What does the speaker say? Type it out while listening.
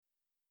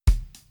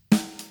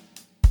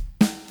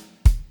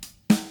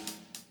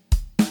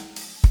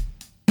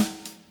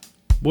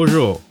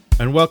Bonjour,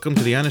 and welcome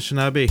to the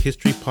Anishinaabe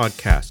History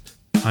Podcast.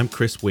 I'm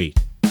Chris Waite.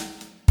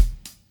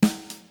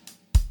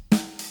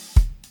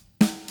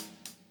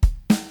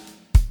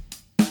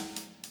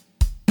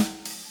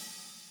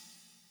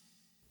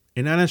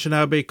 In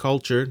Anishinaabe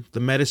culture, the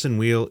medicine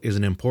wheel is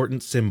an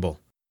important symbol.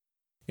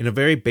 In a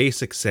very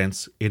basic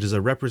sense, it is a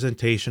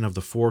representation of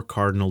the four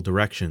cardinal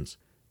directions: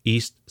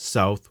 east,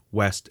 south,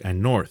 west,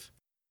 and north.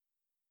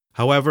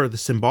 However, the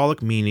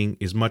symbolic meaning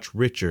is much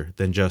richer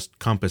than just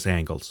compass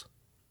angles.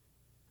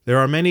 There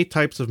are many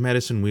types of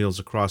medicine wheels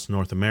across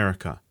North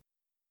America.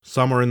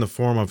 Some are in the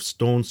form of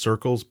stone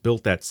circles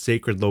built at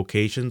sacred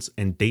locations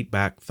and date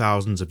back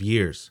thousands of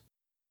years.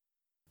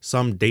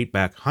 Some date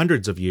back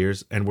hundreds of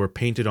years and were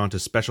painted onto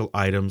special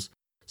items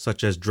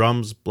such as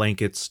drums,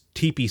 blankets,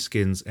 teepee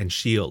skins, and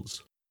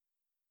shields.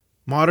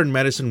 Modern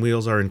medicine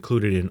wheels are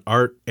included in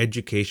art,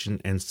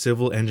 education, and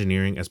civil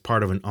engineering as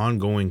part of an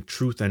ongoing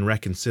truth and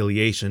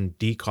reconciliation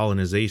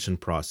decolonization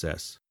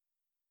process.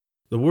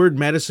 The word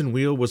medicine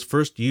wheel was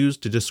first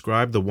used to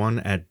describe the one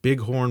at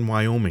Bighorn,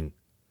 Wyoming.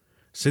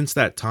 Since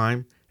that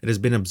time, it has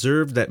been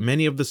observed that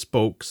many of the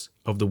spokes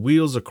of the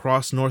wheels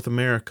across North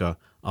America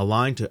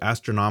align to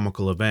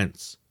astronomical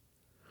events.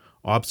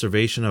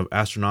 Observation of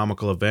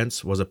astronomical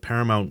events was a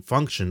paramount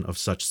function of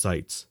such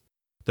sites.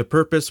 The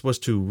purpose was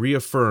to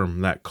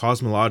reaffirm that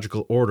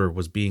cosmological order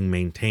was being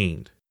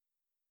maintained.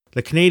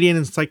 The Canadian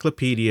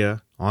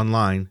Encyclopedia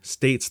Online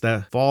states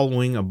the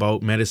following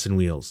about medicine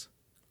wheels.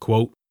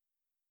 Quote,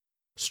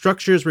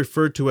 "Structures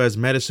referred to as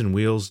medicine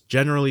wheels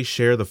generally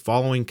share the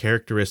following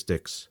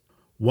characteristics.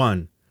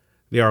 1.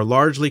 They are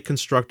largely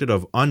constructed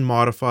of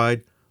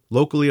unmodified,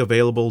 locally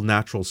available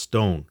natural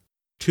stone.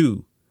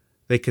 2.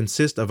 They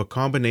consist of a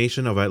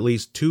combination of at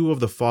least two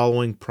of the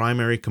following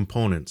primary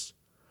components: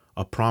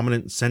 a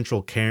prominent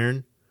central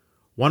cairn,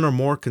 one or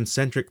more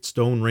concentric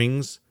stone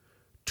rings,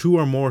 two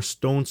or more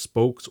stone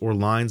spokes or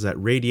lines that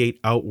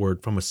radiate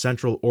outward from a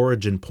central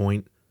origin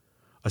point,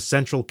 a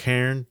central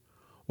cairn,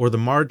 or the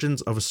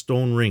margins of a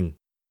stone ring.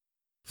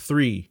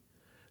 3.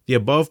 The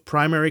above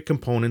primary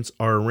components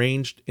are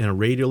arranged in a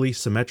radially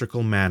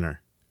symmetrical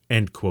manner."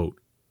 End quote.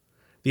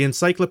 The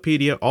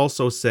encyclopedia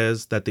also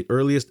says that the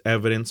earliest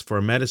evidence for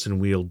a medicine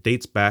wheel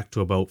dates back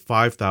to about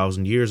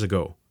 5,000 years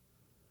ago.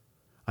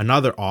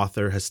 Another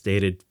author has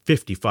stated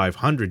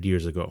 5,500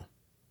 years ago.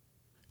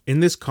 In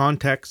this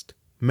context,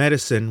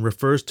 medicine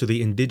refers to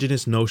the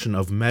indigenous notion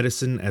of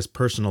medicine as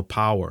personal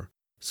power,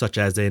 such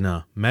as in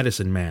a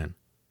medicine man.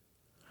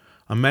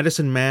 A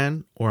medicine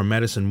man or a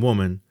medicine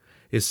woman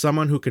is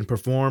someone who can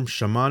perform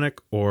shamanic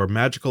or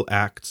magical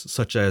acts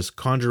such as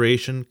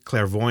conjuration,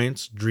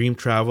 clairvoyance, dream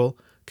travel,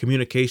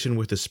 communication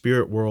with the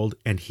spirit world,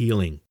 and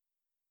healing.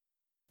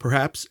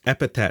 Perhaps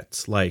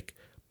epithets like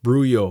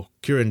Bruyo,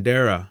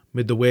 Curandera,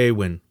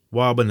 Midawewin,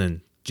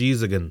 Wabanan,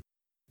 Jizagan,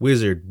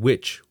 wizard,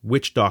 witch,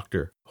 witch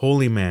doctor,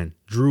 holy man,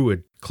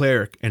 druid,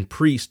 cleric, and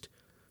priest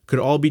could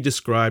all be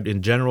described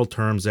in general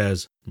terms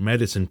as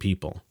medicine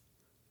people.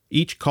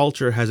 Each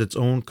culture has its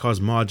own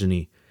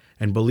cosmogony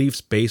and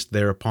beliefs based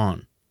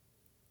thereupon.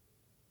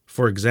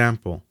 For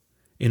example,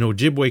 in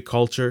Ojibwe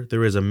culture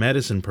there is a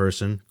medicine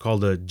person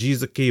called a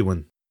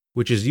Jizakiwan,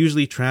 which is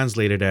usually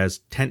translated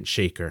as tent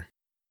shaker.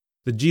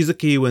 The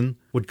Jizakiwan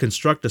would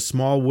construct a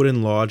small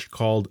wooden lodge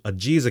called a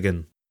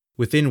Jizagan,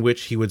 within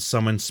which he would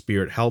summon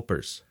spirit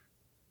helpers.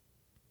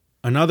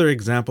 Another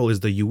example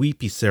is the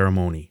Yuwipi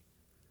ceremony.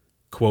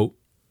 Quote,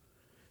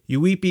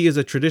 "Yuwipi is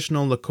a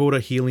traditional Lakota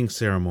healing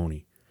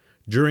ceremony.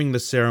 During the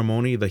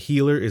ceremony, the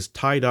healer is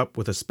tied up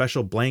with a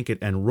special blanket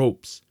and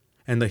ropes,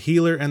 and the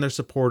healer and their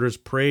supporters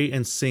pray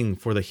and sing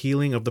for the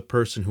healing of the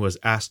person who has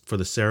asked for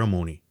the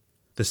ceremony.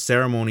 The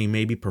ceremony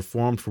may be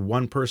performed for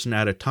one person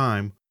at a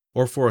time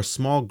or for a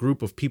small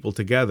group of people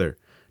together,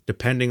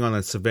 depending on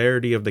the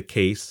severity of the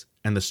case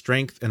and the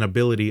strength and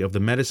ability of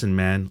the medicine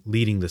man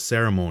leading the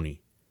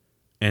ceremony."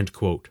 End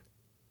quote.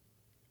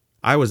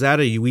 I was at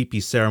a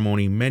Yuwipi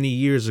ceremony many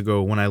years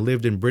ago when I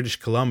lived in British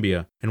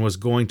Columbia and was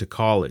going to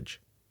college.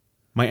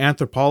 My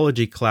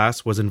anthropology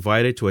class was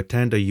invited to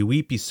attend a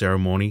Yuwipi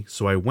ceremony,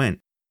 so I went.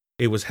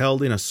 It was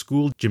held in a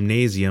school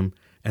gymnasium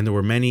and there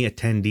were many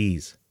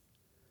attendees.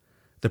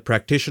 The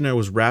practitioner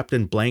was wrapped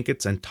in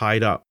blankets and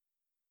tied up.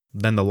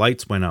 Then the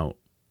lights went out.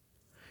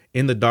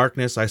 In the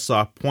darkness, I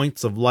saw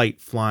points of light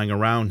flying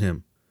around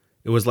him.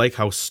 It was like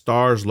how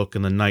stars look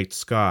in the night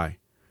sky,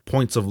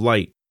 points of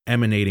light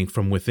emanating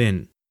from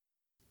within.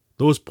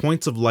 Those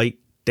points of light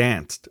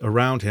danced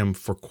around him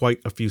for quite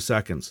a few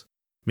seconds.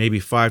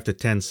 Maybe 5 to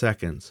 10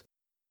 seconds.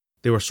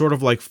 They were sort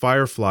of like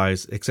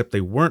fireflies, except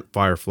they weren't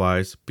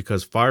fireflies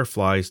because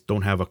fireflies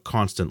don't have a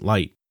constant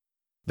light.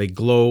 They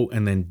glow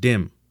and then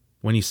dim.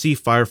 When you see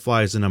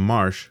fireflies in a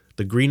marsh,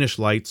 the greenish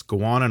lights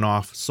go on and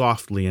off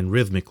softly and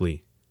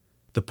rhythmically.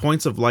 The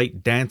points of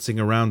light dancing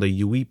around the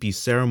Yuwipi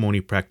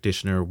ceremony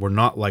practitioner were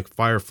not like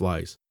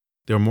fireflies.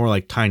 They were more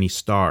like tiny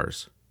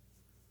stars.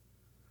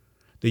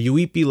 The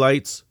Yuwipi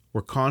lights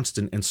were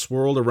constant and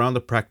swirled around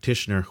the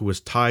practitioner who was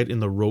tied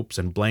in the ropes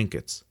and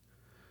blankets.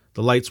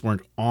 The lights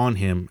weren't on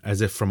him as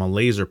if from a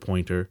laser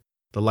pointer.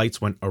 The lights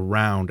went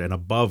around and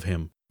above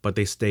him, but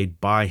they stayed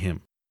by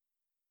him.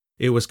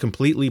 It was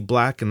completely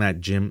black in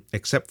that gym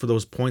except for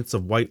those points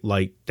of white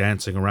light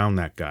dancing around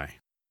that guy.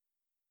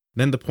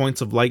 Then the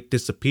points of light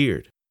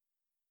disappeared.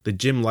 The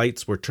gym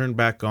lights were turned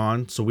back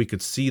on so we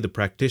could see the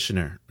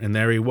practitioner, and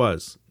there he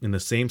was, in the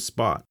same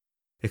spot,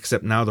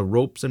 except now the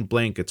ropes and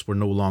blankets were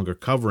no longer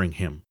covering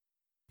him.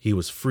 He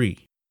was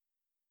free.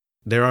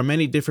 There are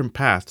many different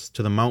paths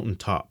to the mountain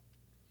top,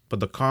 but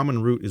the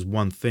common route is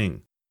one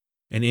thing: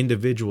 an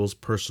individual's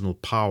personal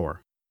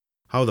power.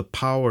 How the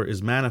power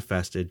is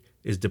manifested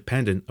is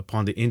dependent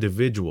upon the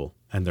individual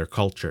and their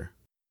culture.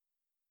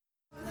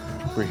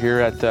 We're here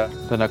at the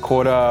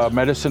Nakota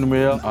Medicine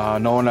Wheel,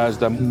 known as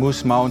the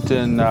Moose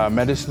Mountain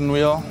Medicine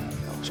Wheel.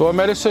 So a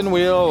medicine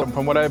wheel,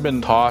 from what I've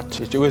been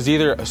taught, it was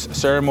either a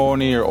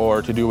ceremony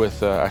or to do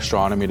with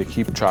astronomy, to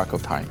keep track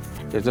of time.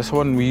 This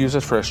one, we use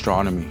it for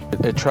astronomy.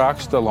 It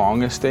tracks the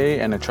longest day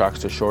and it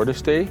tracks the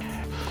shortest day.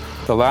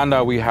 The land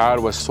that we had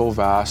was so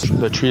vast.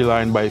 The tree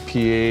line by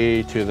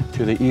PA to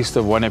the east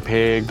of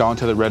Winnipeg, down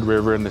to the Red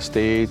River in the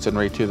States, and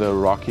right to the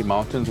Rocky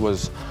Mountains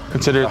was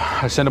considered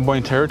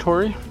Assiniboine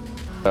territory.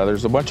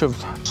 There's a bunch of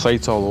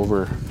sites all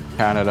over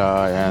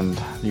Canada and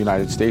the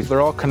United States.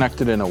 They're all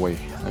connected in a way.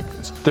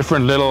 Like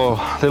different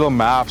little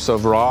maps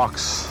of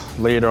rocks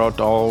laid out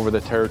all over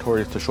the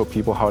territories to show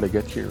people how to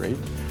get here, right?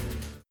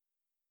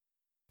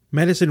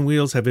 Medicine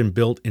wheels have been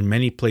built in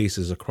many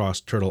places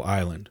across Turtle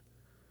Island.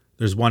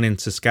 There's one in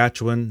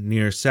Saskatchewan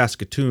near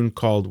Saskatoon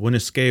called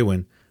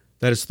Winiskewin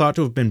that is thought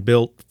to have been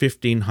built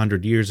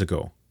 1,500 years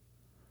ago.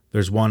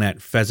 There's one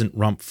at Pheasant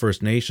Rump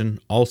First Nation,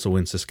 also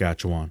in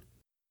Saskatchewan.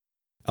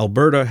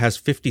 Alberta has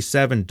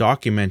 57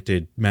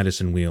 documented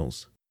medicine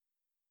wheels.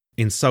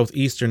 In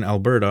southeastern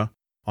Alberta,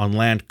 on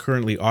land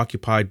currently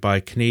occupied by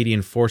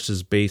Canadian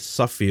Forces Base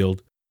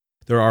Suffield,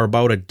 there are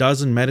about a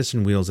dozen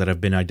medicine wheels that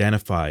have been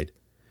identified.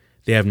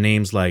 They have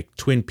names like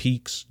Twin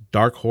Peaks,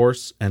 Dark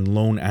Horse, and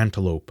Lone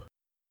Antelope.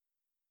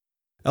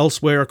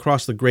 Elsewhere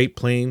across the Great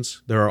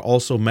Plains, there are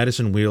also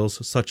medicine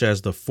wheels such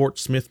as the Fort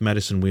Smith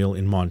Medicine Wheel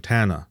in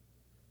Montana.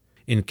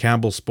 In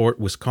Campbellsport,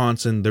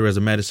 Wisconsin, there is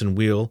a medicine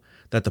wheel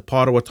that the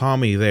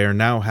Potawatomi there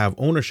now have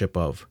ownership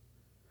of.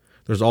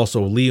 There's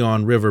also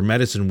Leon River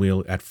Medicine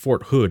Wheel at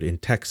Fort Hood in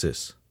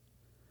Texas.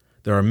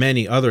 There are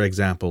many other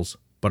examples,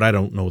 but I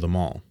don't know them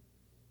all.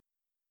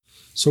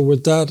 So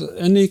with that,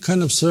 any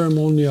kind of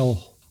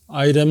ceremonial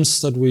items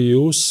that we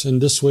use, in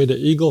this way the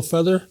eagle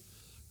feather,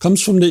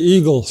 comes from the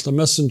eagle, the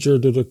messenger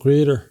to the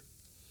Creator.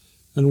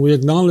 And we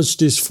acknowledge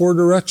these four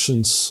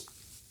directions: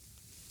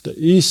 the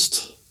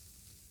east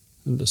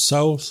and the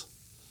south,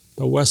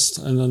 the west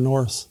and the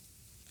north.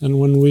 And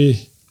when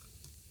we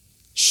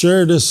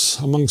share this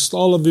amongst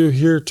all of you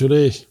here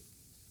today,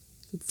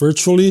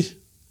 virtually,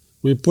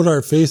 we put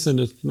our faith in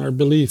it and our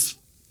belief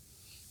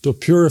to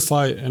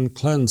purify and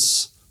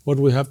cleanse what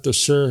we have to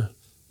share,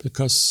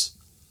 because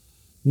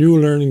new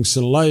learnings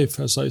in life,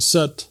 as I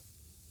said,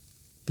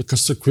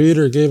 because the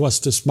Creator gave us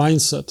this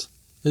mindset,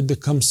 it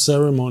becomes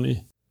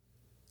ceremony.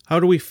 How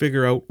do we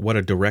figure out what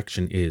a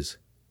direction is?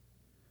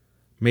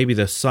 Maybe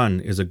the sun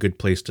is a good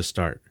place to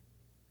start.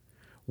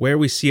 Where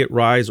we see it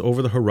rise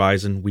over the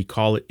horizon, we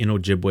call it in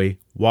Ojibwe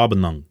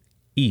Wabanung,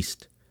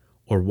 east,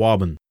 or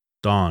Waban,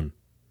 dawn.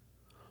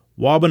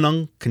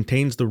 Wabanung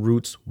contains the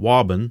roots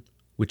Waban,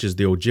 which is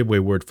the Ojibwe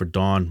word for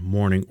dawn,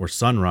 morning, or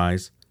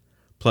sunrise,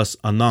 plus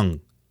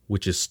Anung,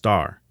 which is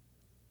star.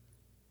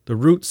 The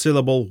root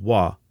syllable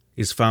Wa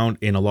is found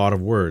in a lot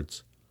of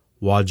words.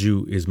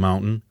 Waju is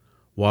mountain,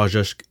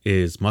 Wajushk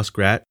is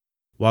muskrat,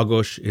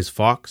 Wagosh is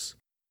fox,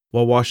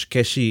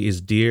 Wawashkeshi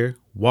is deer,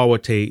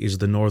 Wawate is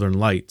the northern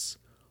lights,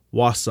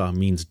 Wasa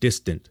means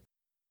distant.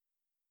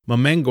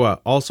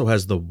 Mamengwa also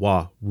has the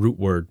Wa root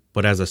word,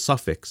 but as a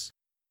suffix.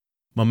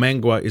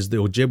 Mamengwa is the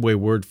Ojibwe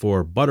word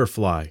for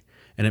butterfly,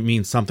 and it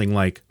means something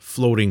like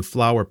floating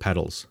flower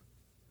petals.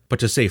 But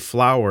to say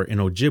flower in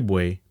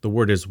Ojibwe, the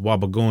word is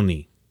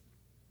Wabagoni.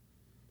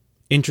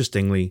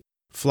 Interestingly,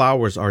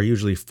 flowers are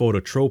usually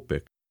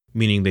phototropic,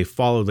 meaning they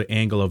follow the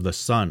angle of the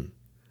sun.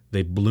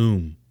 They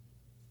bloom.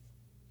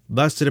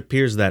 Thus it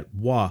appears that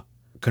Wa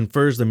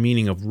confers the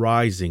meaning of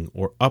rising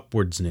or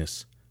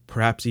upwardsness,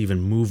 perhaps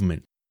even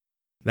movement.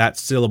 That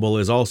syllable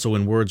is also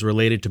in words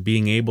related to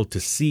being able to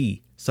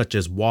see, such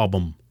as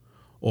wabam,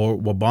 or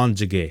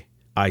wabanjige,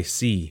 I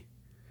see.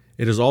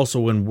 It is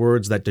also in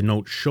words that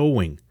denote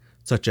showing,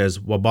 such as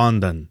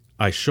wabandan,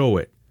 I show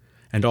it,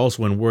 and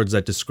also in words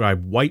that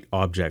describe white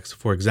objects,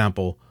 for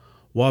example,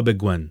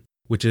 wabigwen,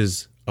 which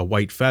is a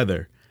white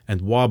feather,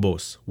 and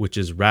wabos, which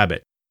is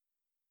rabbit.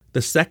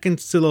 The second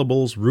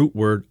syllable's root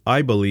word,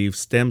 I believe,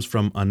 stems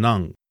from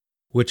anung,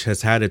 which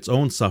has had its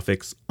own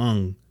suffix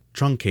ung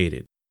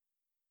truncated.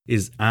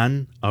 Is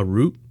an a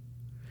root?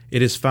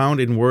 It is found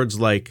in words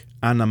like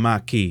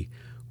anamaki,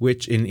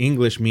 which in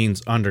English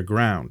means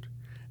underground,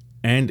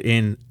 and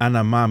in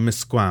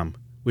anamamisquam,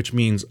 which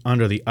means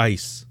under the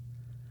ice.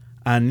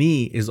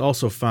 Ani is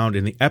also found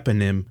in the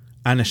eponym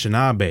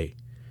Anishinaabe,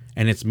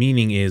 and its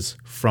meaning is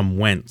from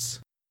whence.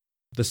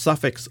 The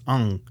suffix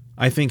ung,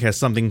 I think, has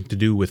something to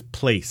do with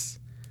place.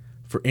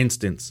 For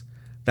instance,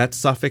 That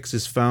suffix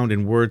is found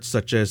in words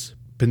such as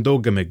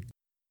pindogamig,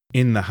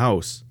 in the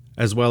house,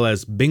 as well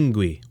as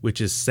bingui,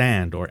 which is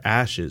sand or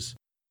ashes.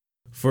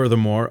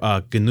 Furthermore,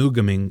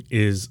 ganugaming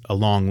is a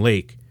long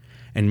lake,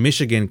 and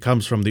Michigan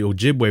comes from the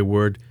Ojibwe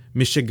word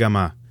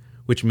Michigama,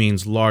 which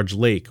means large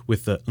lake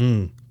with the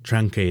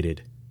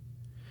truncated.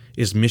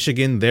 Is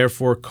Michigan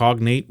therefore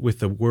cognate with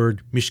the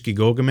word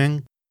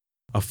Mishkigogameng,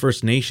 a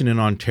First Nation in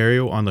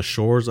Ontario on the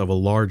shores of a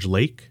large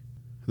lake?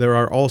 There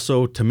are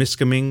also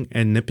Temiskaming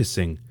and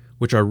Nipissing,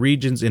 which are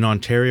regions in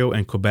Ontario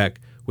and Quebec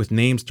with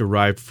names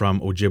derived from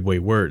Ojibwe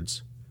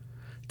words.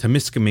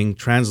 Temiskaming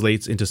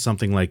translates into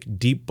something like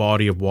deep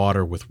body of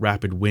water with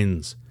rapid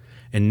winds,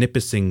 and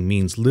Nipissing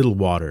means little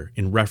water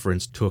in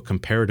reference to a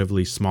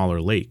comparatively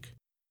smaller lake.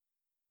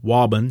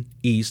 Waban,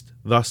 east,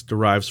 thus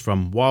derives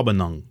from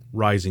Wabanung,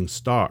 rising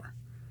star.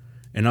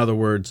 In other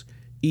words,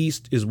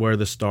 east is where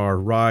the star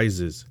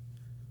rises.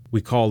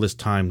 We call this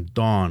time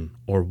dawn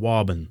or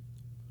Waban.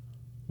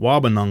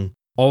 Wabanung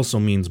also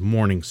means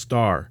morning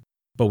star,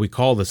 but we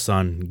call the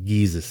sun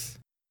Gizus.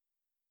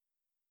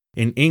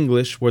 In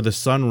English, where the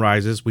sun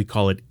rises, we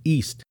call it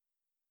east.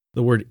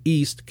 The word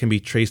east can be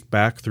traced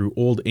back through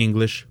Old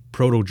English,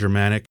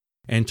 Proto-Germanic,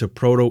 and to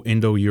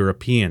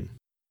Proto-Indo-European.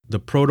 The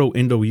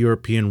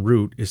Proto-Indo-European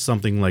root is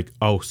something like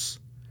aus,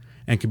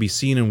 and can be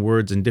seen in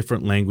words in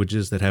different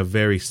languages that have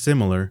very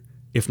similar,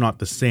 if not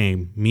the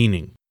same,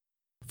 meaning.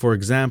 For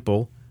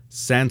example,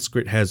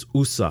 Sanskrit has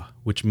usa,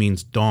 which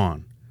means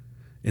dawn.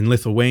 In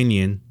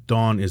Lithuanian,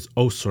 dawn is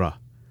osra.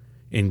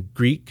 In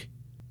Greek,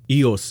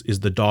 Eos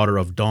is the daughter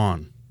of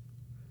dawn.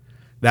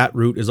 That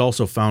root is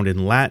also found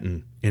in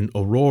Latin, in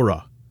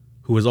aurora,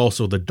 who is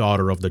also the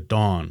daughter of the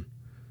dawn.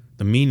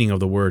 The meaning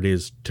of the word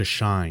is to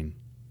shine.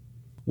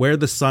 Where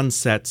the sun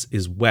sets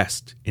is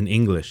west in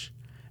English,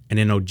 and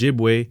in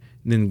Ojibwe,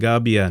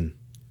 Ningabian.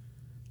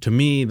 To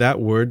me, that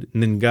word,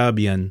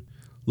 Ningabian,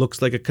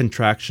 looks like a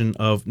contraction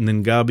of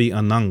Ningabi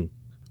Anung,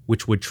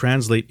 which would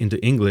translate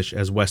into English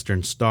as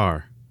Western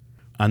Star.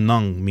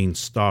 Anung means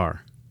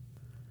star.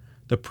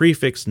 The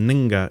prefix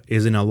Ninga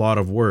is in a lot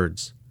of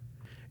words.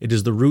 It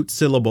is the root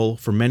syllable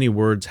for many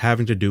words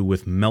having to do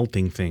with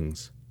melting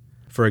things.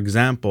 For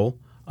example,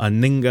 a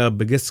Ninga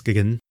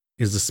Begiskigan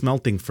is the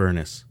smelting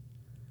furnace.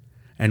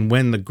 And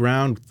when the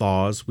ground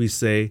thaws, we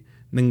say,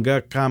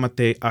 Ninga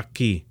Kamate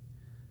Aki.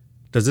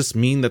 Does this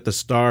mean that the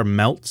star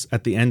melts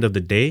at the end of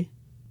the day?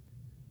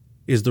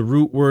 Is the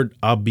root word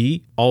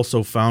Abi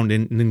also found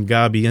in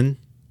Ningabian?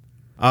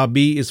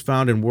 Abi is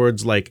found in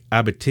words like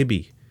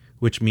Abitibi,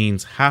 which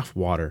means half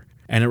water,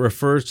 and it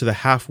refers to the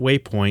halfway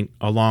point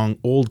along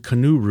old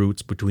canoe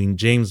routes between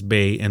James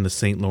Bay and the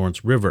St.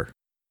 Lawrence River.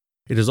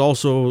 It is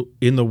also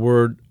in the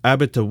word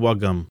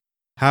Abitawagam,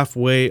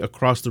 halfway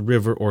across the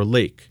river or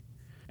lake,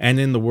 and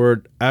in the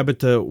word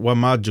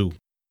Abitawamaju,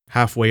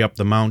 halfway up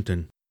the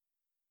mountain.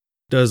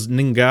 Does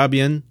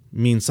Ningabian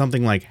mean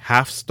something like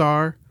half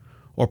star,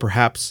 or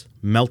perhaps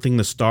melting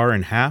the star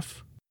in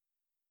half?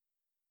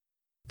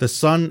 The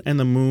sun and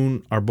the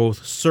moon are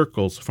both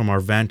circles from our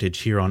vantage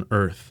here on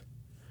Earth.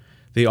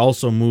 They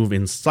also move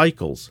in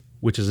cycles,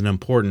 which is an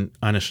important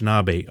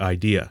Anishinaabe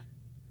idea.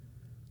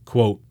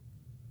 Quote,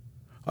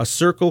 a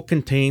circle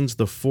contains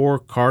the 4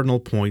 cardinal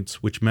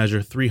points which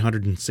measure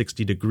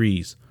 360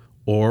 degrees,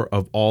 or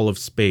of all of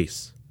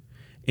space,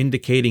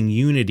 indicating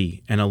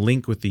unity and a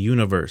link with the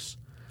universe.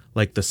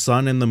 Like the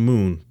sun and the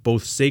moon,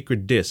 both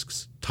sacred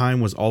discs,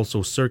 time was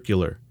also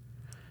circular.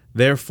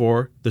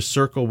 Therefore, the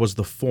circle was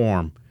the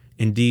form,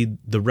 indeed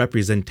the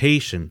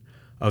representation,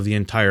 of the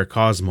entire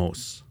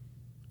cosmos.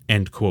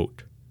 End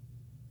quote.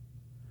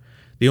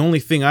 The only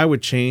thing I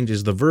would change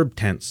is the verb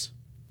tense.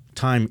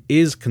 Time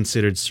is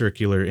considered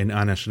circular in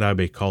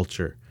Anishinaabe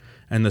culture,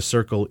 and the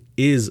circle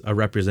is a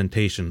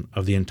representation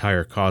of the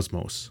entire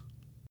cosmos.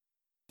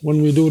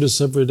 When we do this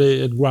every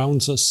day, it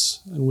grounds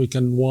us, and we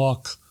can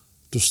walk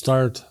to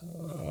start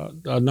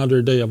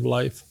another day of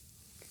life.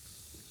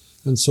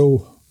 And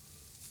so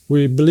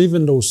we believe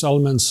in those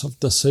elements of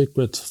the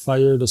sacred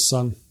fire, the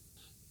sun,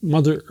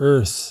 Mother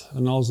Earth,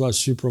 and all that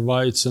she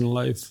provides in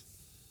life,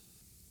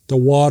 the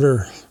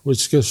water,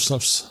 which gives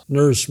us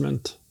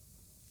nourishment.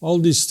 All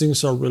these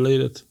things are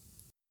related.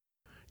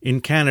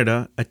 In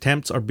Canada,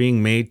 attempts are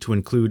being made to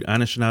include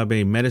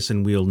Anishinaabe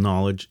medicine wheel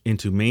knowledge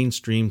into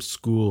mainstream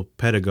school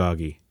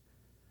pedagogy.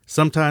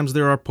 Sometimes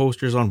there are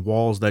posters on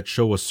walls that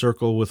show a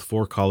circle with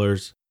 4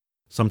 colors.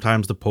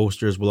 Sometimes the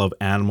posters will have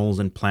animals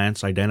and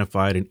plants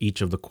identified in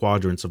each of the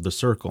quadrants of the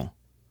circle.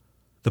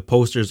 The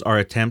posters are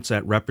attempts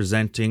at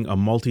representing a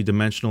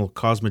multidimensional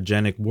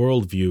cosmogenic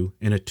worldview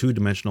in a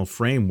 2-dimensional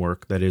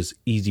framework that is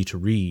easy to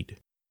read.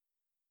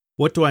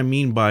 What do I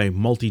mean by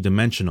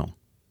multidimensional?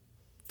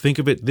 Think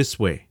of it this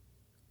way.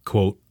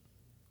 Quote,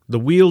 the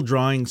wheel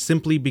drawing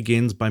simply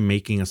begins by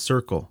making a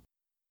circle.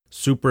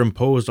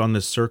 Superimposed on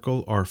this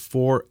circle are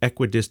 4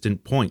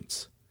 equidistant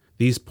points.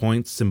 These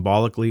points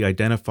symbolically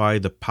identify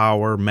the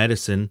power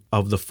medicine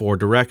of the 4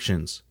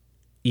 directions,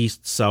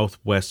 east, south,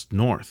 west,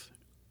 north,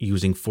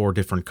 using 4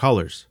 different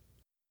colors.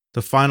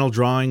 The final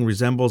drawing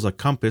resembles a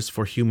compass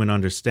for human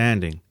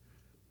understanding.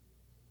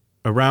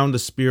 Around the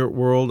spirit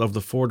world of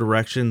the four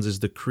directions is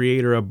the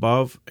Creator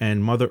above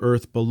and Mother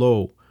Earth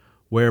below,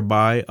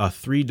 whereby a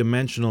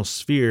three-dimensional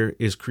sphere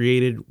is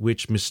created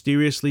which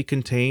mysteriously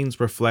contains,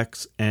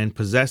 reflects, and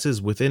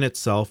possesses within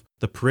itself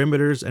the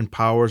perimeters and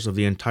powers of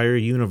the entire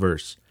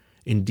universe,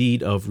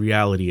 indeed of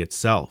reality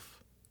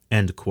itself."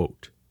 End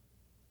quote.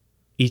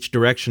 Each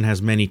direction has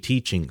many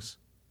teachings.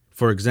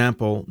 For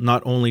example,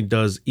 not only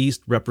does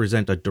east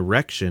represent a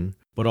direction,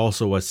 but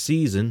also a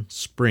season,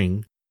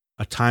 spring,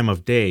 a time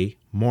of day,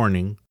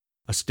 morning,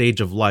 a stage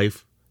of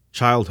life,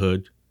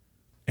 childhood,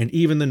 and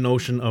even the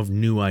notion of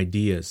new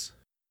ideas.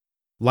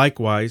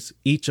 Likewise,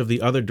 each of the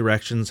other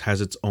directions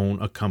has its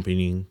own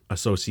accompanying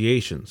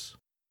associations.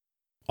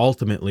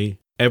 Ultimately,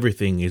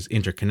 everything is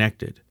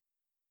interconnected.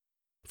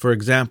 For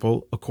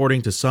example,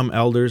 according to some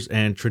elders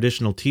and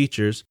traditional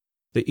teachers,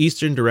 the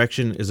eastern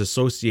direction is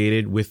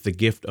associated with the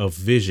gift of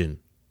vision.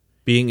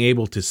 Being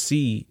able to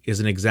see is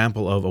an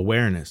example of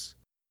awareness.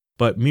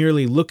 But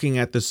merely looking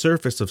at the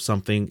surface of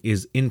something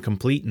is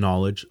incomplete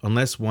knowledge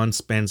unless one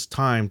spends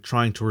time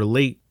trying to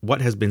relate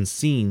what has been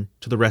seen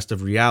to the rest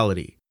of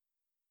reality.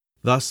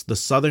 Thus, the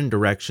southern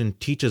direction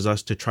teaches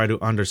us to try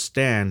to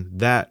understand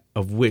that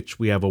of which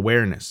we have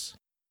awareness.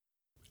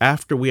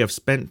 After we have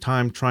spent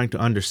time trying to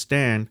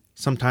understand,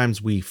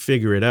 sometimes we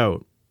figure it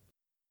out.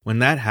 When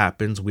that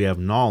happens, we have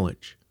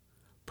knowledge.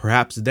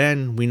 Perhaps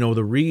then we know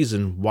the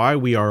reason why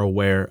we are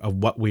aware of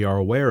what we are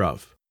aware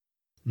of.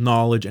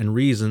 Knowledge and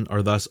reason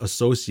are thus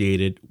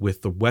associated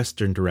with the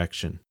western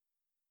direction.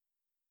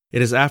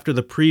 It is after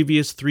the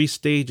previous three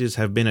stages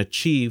have been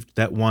achieved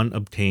that one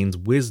obtains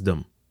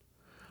wisdom.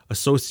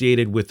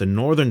 Associated with the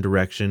northern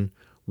direction,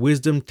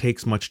 wisdom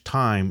takes much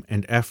time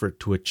and effort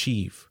to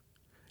achieve.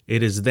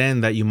 It is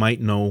then that you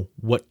might know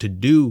what to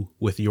do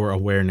with your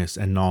awareness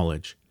and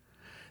knowledge.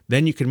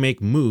 Then you can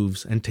make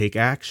moves and take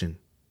action.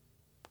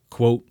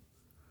 Quote,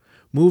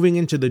 "Moving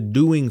into the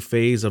doing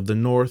phase of the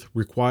north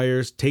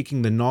requires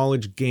taking the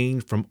knowledge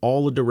gained from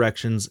all the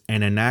directions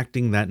and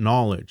enacting that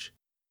knowledge.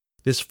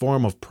 This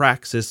form of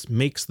praxis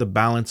makes the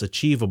balance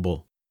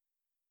achievable.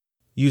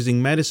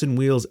 Using medicine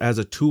wheels as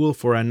a tool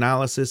for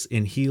analysis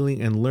in healing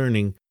and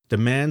learning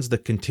demands the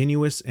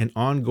continuous and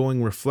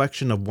ongoing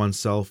reflection of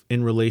oneself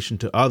in relation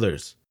to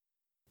others.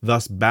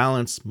 Thus,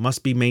 balance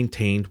must be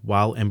maintained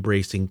while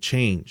embracing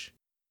change."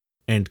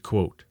 End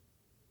quote.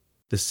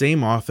 The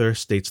same author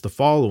states the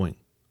following,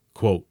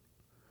 quote,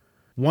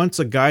 "Once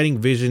a guiding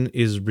vision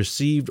is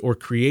received or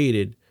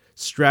created,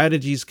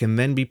 strategies can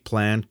then be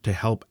planned to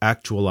help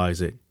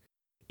actualize it.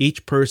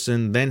 Each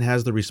person then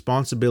has the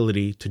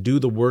responsibility to do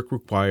the work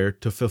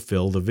required to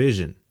fulfill the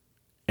vision."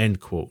 End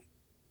quote.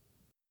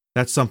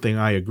 That's something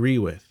I agree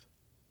with.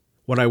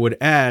 What I would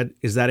add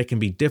is that it can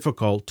be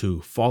difficult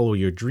to follow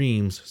your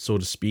dreams, so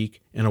to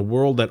speak, in a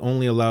world that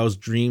only allows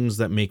dreams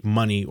that make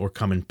money or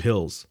come in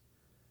pills.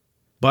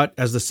 But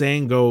as the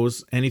saying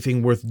goes,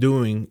 anything worth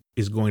doing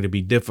is going to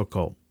be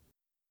difficult.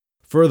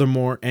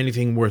 Furthermore,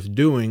 anything worth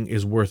doing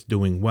is worth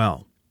doing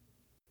well.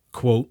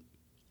 Quote,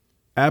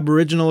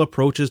 "Aboriginal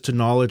approaches to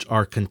knowledge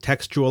are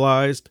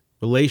contextualized,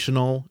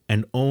 relational,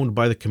 and owned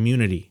by the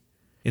community.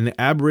 In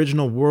the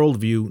Aboriginal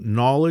worldview,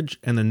 knowledge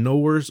and the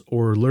knowers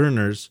or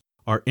learners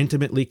are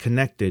intimately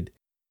connected,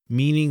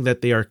 meaning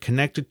that they are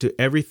connected to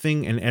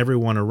everything and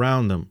everyone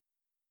around them,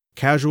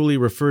 casually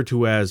referred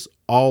to as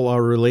all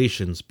our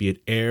relations, be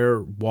it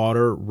air,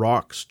 water,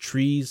 rocks,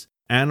 trees,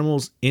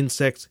 animals,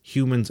 insects,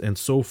 humans, and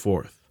so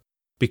forth.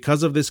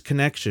 Because of this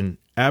connection,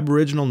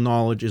 Aboriginal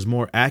knowledge is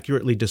more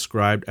accurately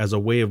described as a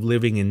way of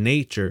living in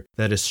nature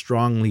that is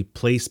strongly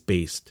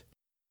place-based.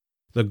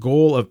 The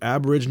goal of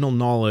Aboriginal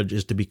knowledge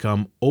is to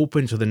become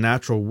open to the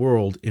natural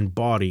world in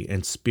body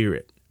and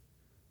spirit."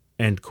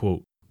 End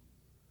quote.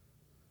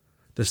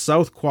 The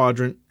south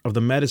quadrant of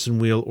the medicine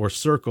wheel or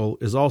circle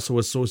is also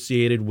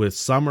associated with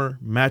summer,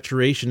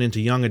 maturation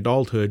into young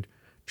adulthood,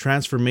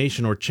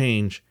 transformation or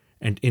change,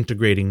 and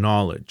integrating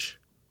knowledge.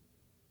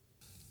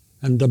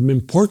 And the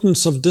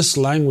importance of this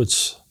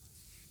language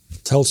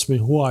tells me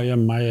who I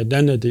am, my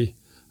identity.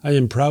 I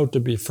am proud to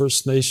be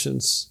First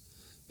Nations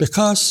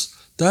because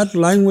that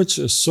language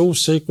is so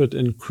sacred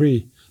in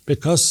Cree,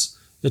 because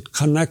it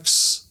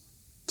connects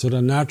to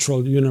the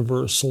natural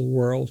universal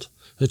world.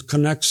 It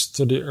connects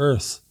to the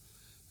earth.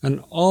 And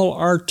all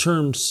our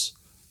terms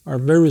are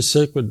very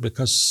sacred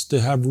because they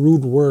have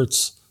root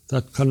words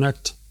that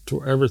connect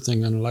to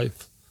everything in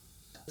life.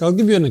 I'll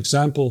give you an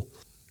example.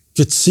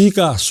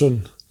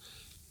 Kitsigasun.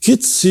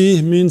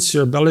 Kitsi means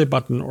your belly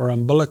button or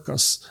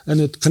umbilicus,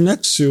 and it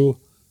connects you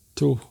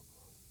to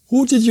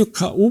who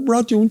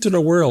brought you into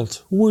the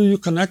world? Who are you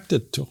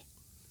connected to?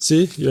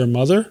 See, your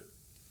mother,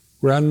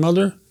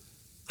 grandmother,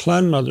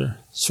 clan mother.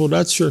 So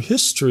that's your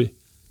history.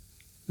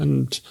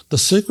 And the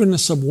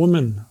sacredness of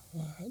women,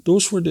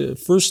 those were the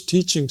first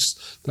teachings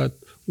that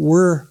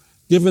were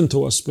given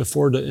to us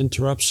before the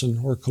interruption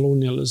or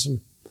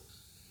colonialism.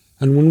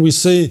 And when we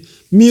say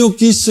Mio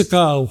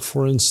Kisikao,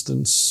 for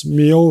instance,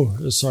 Mio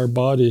is our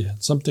body,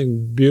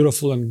 something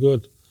beautiful and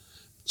good.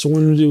 So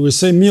when we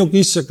say Mio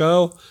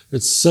Kisikao,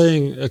 it's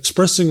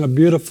expressing a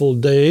beautiful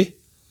day,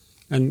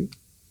 and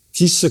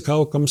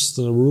Kisakau comes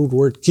from the root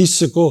word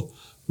kisako,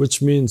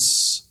 which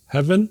means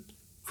heaven,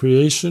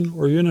 creation,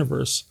 or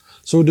universe.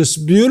 So this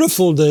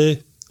beautiful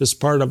day is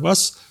part of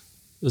us.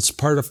 It's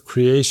part of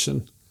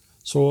creation.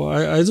 So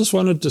I just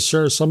wanted to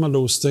share some of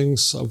those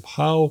things of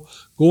how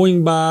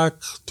going back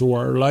to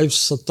our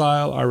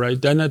lifestyle, our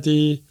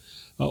identity,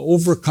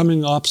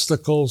 overcoming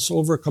obstacles,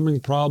 overcoming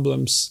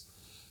problems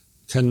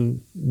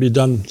can be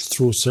done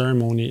through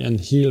ceremony and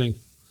healing.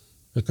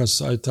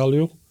 Because I tell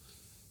you,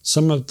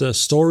 some of the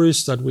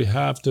stories that we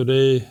have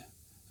today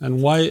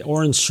and why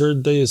Orange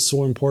Shirt Day is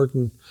so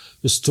important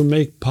is to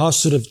make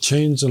positive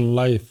change in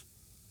life.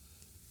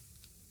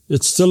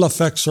 It still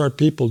affects our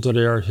people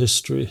today, our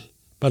history.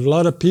 But a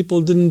lot of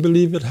people didn't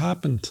believe it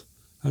happened.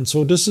 And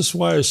so this is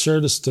why I share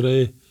this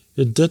today.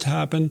 It did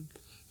happen,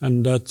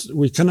 and that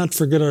we cannot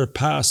forget our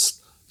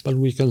past, but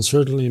we can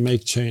certainly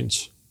make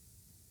change.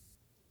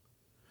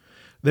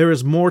 There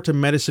is more to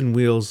medicine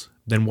wheels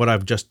than what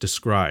I've just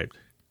described.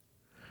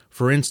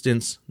 For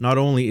instance, not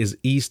only is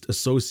East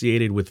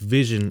associated with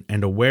vision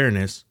and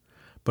awareness,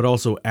 but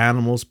also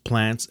animals,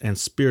 plants, and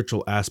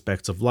spiritual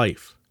aspects of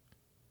life.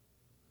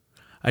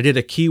 I did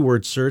a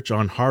keyword search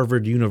on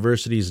Harvard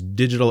University's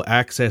digital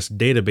access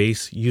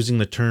database using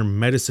the term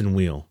medicine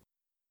wheel.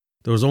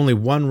 There was only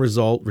one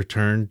result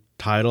returned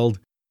titled,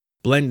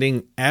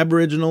 Blending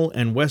Aboriginal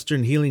and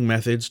Western Healing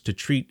Methods to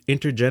Treat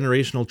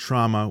Intergenerational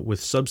Trauma with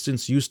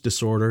Substance Use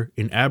Disorder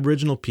in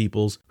Aboriginal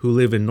Peoples Who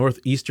Live in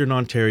Northeastern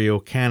Ontario,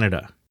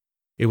 Canada.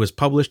 It was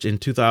published in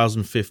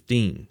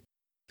 2015.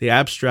 The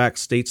abstract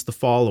states the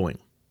following,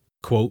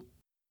 quote,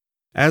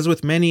 As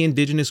with many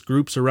Indigenous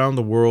groups around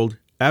the world,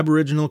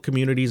 Aboriginal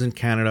communities in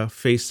Canada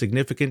face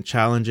significant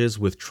challenges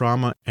with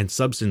trauma and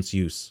substance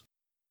use.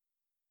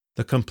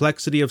 The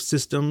complexity of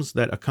systems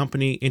that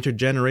accompany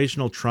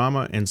intergenerational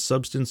trauma and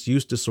substance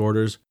use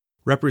disorders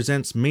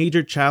represents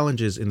major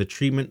challenges in the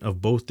treatment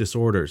of both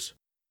disorders.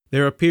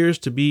 There appears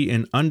to be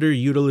an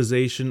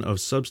underutilization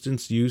of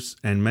substance use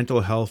and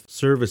mental health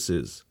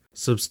services,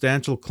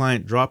 substantial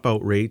client dropout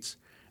rates,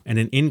 and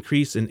an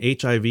increase in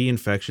HIV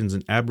infections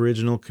in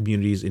Aboriginal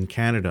communities in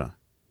Canada.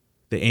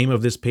 The aim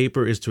of this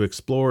paper is to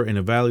explore and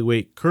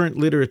evaluate current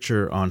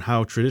literature on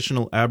how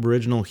traditional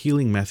Aboriginal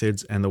healing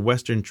methods and the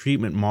Western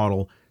treatment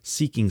model,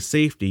 Seeking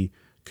Safety,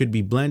 could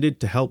be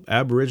blended to help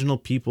Aboriginal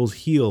peoples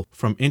heal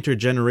from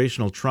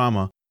intergenerational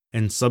trauma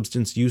and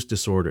substance use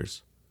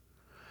disorders.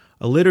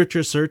 A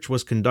literature search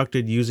was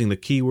conducted using the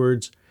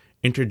keywords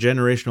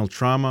intergenerational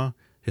trauma,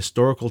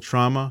 historical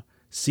trauma,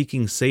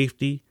 seeking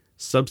safety,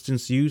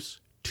 substance use,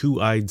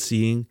 two-eyed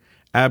seeing,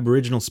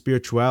 Aboriginal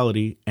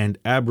spirituality, and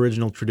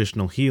Aboriginal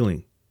traditional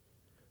healing.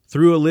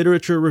 Through a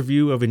literature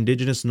review of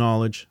Indigenous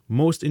knowledge,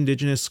 most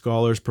Indigenous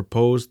scholars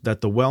proposed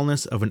that the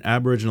wellness of an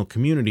Aboriginal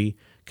community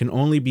can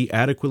only be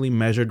adequately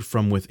measured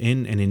from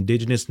within an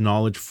Indigenous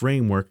knowledge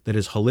framework that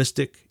is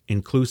holistic,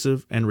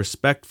 inclusive, and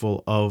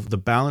respectful of the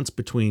balance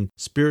between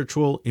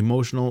spiritual,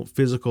 emotional,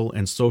 physical,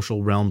 and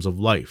social realms of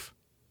life.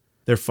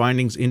 Their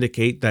findings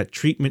indicate that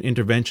treatment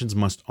interventions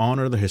must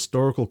honor the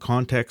historical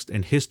context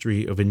and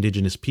history of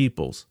Indigenous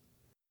peoples.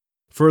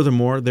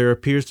 Furthermore, there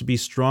appears to be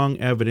strong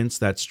evidence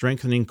that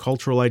strengthening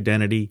cultural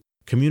identity,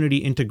 community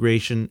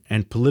integration,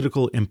 and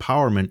political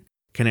empowerment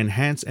can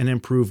enhance and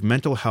improve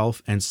mental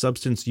health and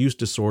substance use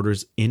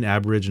disorders in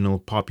Aboriginal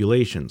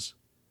populations.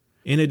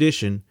 In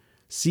addition,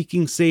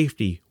 Seeking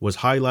Safety was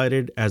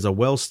highlighted as a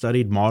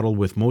well-studied model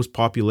with most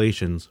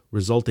populations,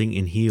 resulting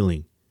in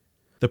healing.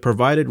 The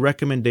provided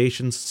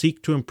recommendations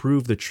seek to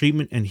improve the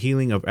treatment and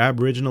healing of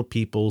Aboriginal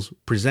peoples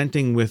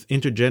presenting with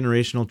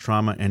intergenerational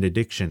trauma and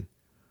addiction.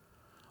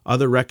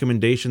 Other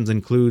recommendations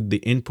include the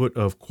input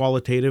of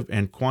qualitative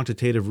and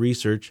quantitative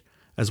research,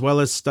 as well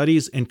as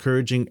studies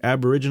encouraging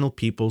Aboriginal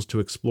peoples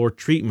to explore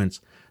treatments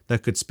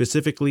that could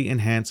specifically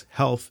enhance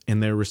health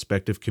in their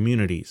respective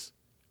communities.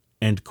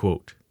 End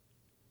quote.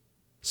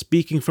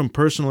 Speaking from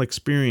personal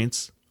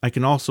experience, I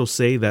can also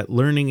say that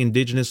learning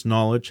Indigenous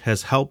knowledge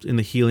has helped in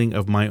the healing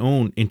of my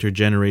own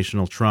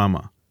intergenerational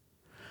trauma.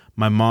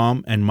 My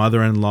mom and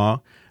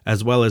mother-in-law,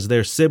 as well as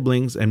their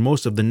siblings and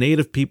most of the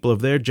Native people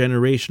of their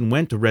generation,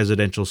 went to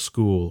residential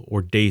school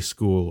or day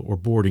school or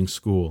boarding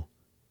school.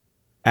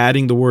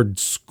 Adding the word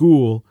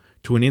school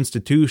to an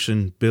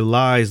institution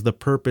belies the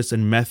purpose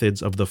and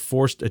methods of the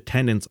forced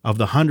attendance of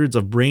the hundreds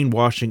of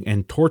brainwashing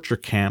and torture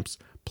camps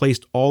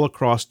placed all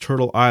across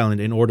Turtle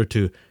Island in order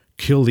to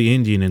kill the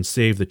Indian and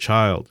save the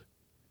child.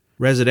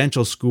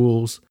 Residential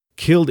schools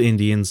killed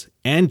Indians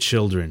and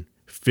children,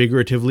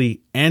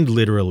 figuratively and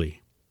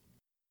literally.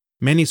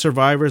 Many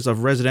survivors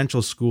of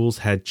residential schools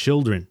had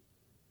children.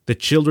 The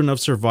children of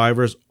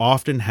survivors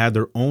often had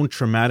their own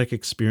traumatic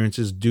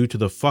experiences due to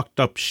the fucked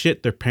up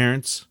shit their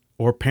parents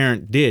or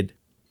parent did.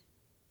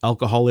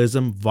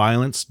 Alcoholism,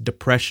 violence,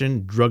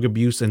 depression, drug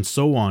abuse, and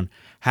so on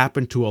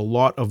happened to a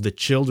lot of the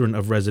children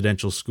of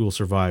residential school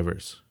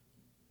survivors.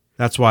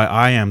 That's why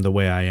I am the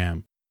way I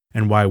am,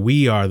 and why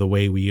we are the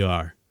way we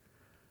are.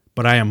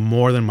 But I am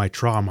more than my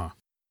trauma.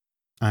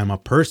 I am a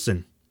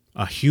person,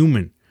 a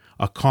human,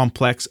 a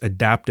complex,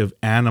 adaptive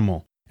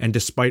animal, and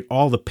despite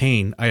all the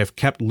pain, I have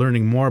kept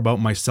learning more about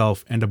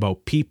myself and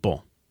about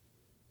people.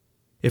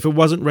 If it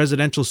wasn't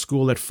residential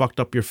school that fucked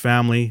up your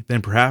family,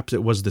 then perhaps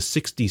it was the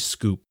 60s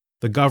scoop,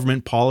 the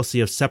government policy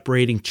of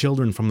separating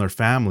children from their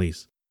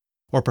families.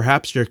 Or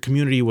perhaps your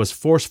community was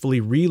forcefully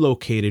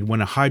relocated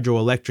when a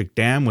hydroelectric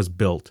dam was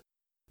built,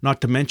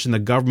 not to mention the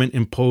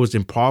government-imposed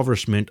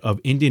impoverishment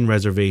of Indian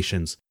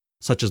reservations,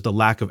 such as the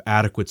lack of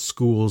adequate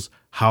schools,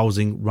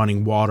 housing,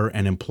 running water,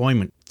 and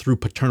employment through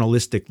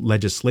paternalistic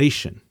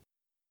legislation.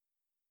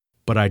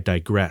 But I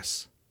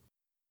digress.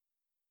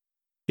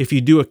 If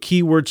you do a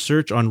keyword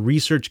search on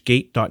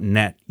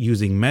researchgate.net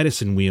using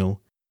Medicine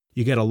Wheel,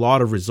 you get a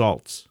lot of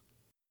results.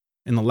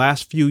 In the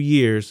last few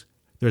years,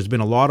 there's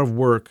been a lot of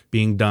work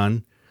being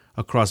done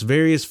across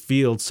various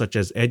fields such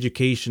as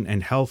education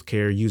and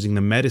healthcare using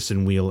the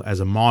Medicine Wheel as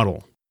a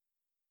model.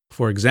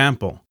 For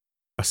example,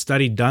 a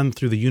study done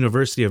through the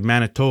University of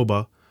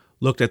Manitoba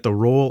looked at the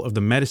role of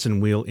the Medicine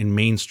Wheel in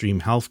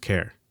mainstream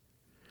healthcare.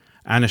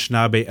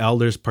 Anishinaabe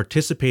elders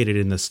participated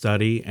in the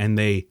study and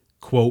they,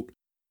 quote,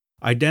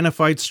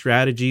 identified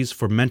strategies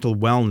for mental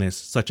wellness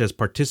such as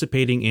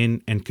participating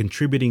in and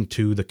contributing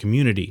to the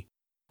community,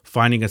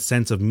 finding a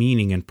sense of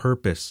meaning and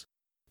purpose,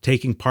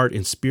 taking part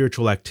in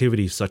spiritual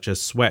activities such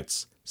as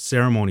sweats,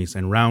 ceremonies,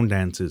 and round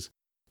dances,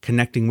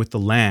 connecting with the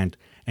land,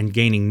 and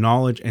gaining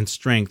knowledge and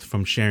strength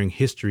from sharing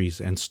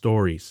histories and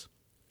stories.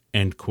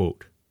 End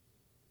quote.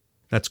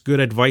 That's good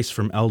advice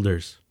from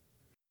elders.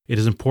 It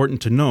is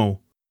important to know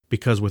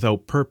because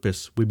without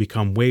purpose we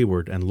become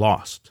wayward and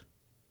lost.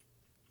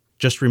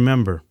 Just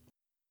remember,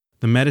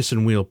 the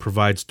Medicine Wheel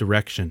provides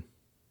direction.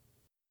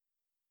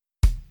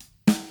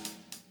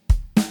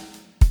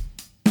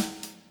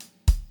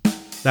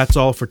 That's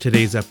all for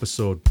today's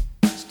episode.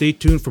 Stay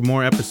tuned for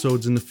more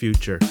episodes in the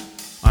future.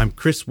 I'm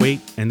Chris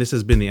Waite, and this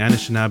has been the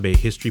Anishinaabe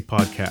History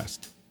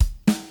Podcast.